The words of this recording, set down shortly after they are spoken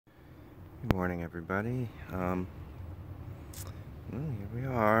Good morning, everybody. Well, here we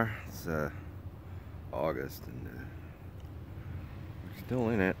are. It's August, and we're still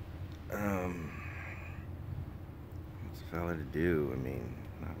in it. What's a fella to do? I mean,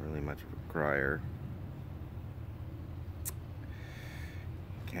 not really much of a crier.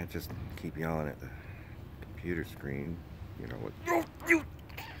 Can't just keep yelling at the computer screen. You know what? No, you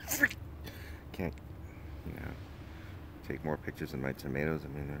freak! Can't, you know, take more pictures of my tomatoes. I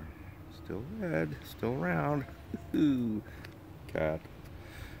mean, they're still red, still round. Ooh, cat.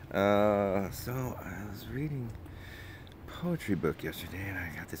 So I was reading a poetry book yesterday, and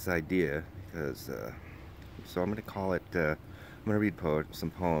I got this idea because, so I'm gonna call it. I'm gonna read some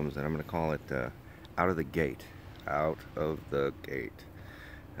poems, and I'm gonna call it "Out of the Gate." Out of the gate,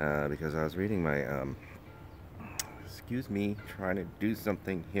 because I was reading my. Excuse me, trying to do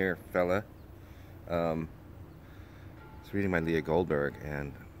something here, fella. I was reading my Lea Goldberg,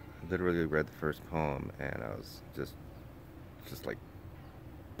 and literally read the first poem, and I was just like,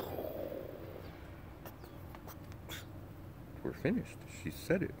 we're finished. She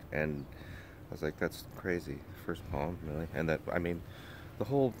said it, and I was like, that's crazy. First poem, really, and that I mean, the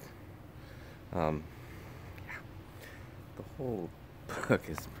whole, um, yeah, the whole book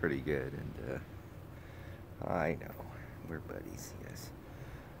is pretty good, and I know we're buddies. Yes.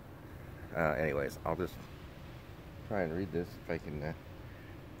 Anyways, I'll just try and read this if I can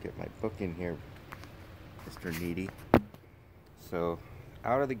get my book in here, Mr. Needy. So,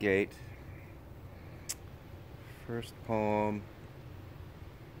 out of the gate. First poem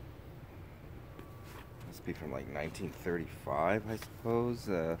must be from like 1935, I suppose,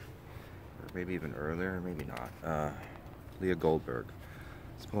 or maybe even earlier, maybe not. Lea Goldberg.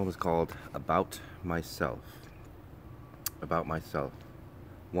 This poem is called About Myself. About Myself.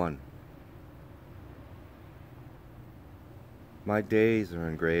 1. My days are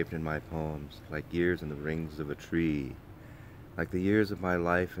engraved in my poems, like years in the rings of a tree, like the years of my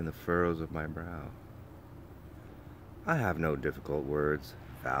life in the furrows of my brow. I have no difficult words,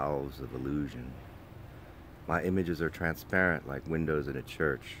 valves of illusion. My images are transparent like windows in a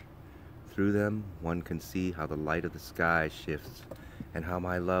church. Through them, one can see how the light of the sky shifts and how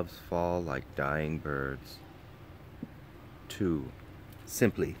my loves fall like dying birds. 2.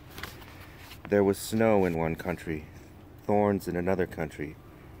 Simply, there was snow in one country, thorns in another country,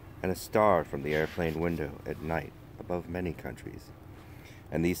 and a star from the airplane window at night above many countries.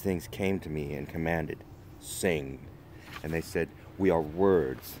 And these things came to me and commanded, sing. And they said, we are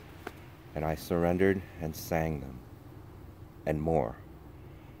words. And I surrendered and sang them. And more.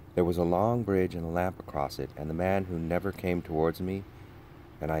 There was a long bridge and a lamp across it, and the man who never came towards me,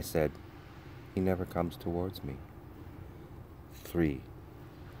 and I said, he never comes towards me. 3.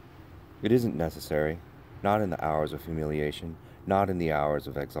 It isn't necessary, not in the hours of humiliation, not in the hours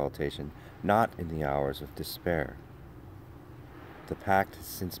of exaltation, not in the hours of despair. The pact has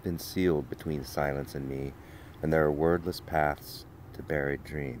since been sealed between silence and me, and there are wordless paths to buried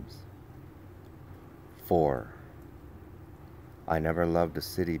dreams. 4. I never loved a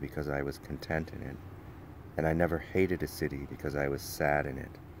city because I was content in it, and I never hated a city because I was sad in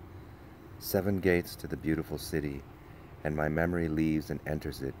it. 7 gates to the beautiful city, and my memory leaves and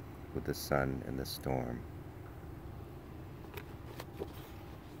enters it with the sun and the storm.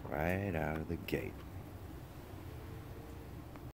 Right out of the gate.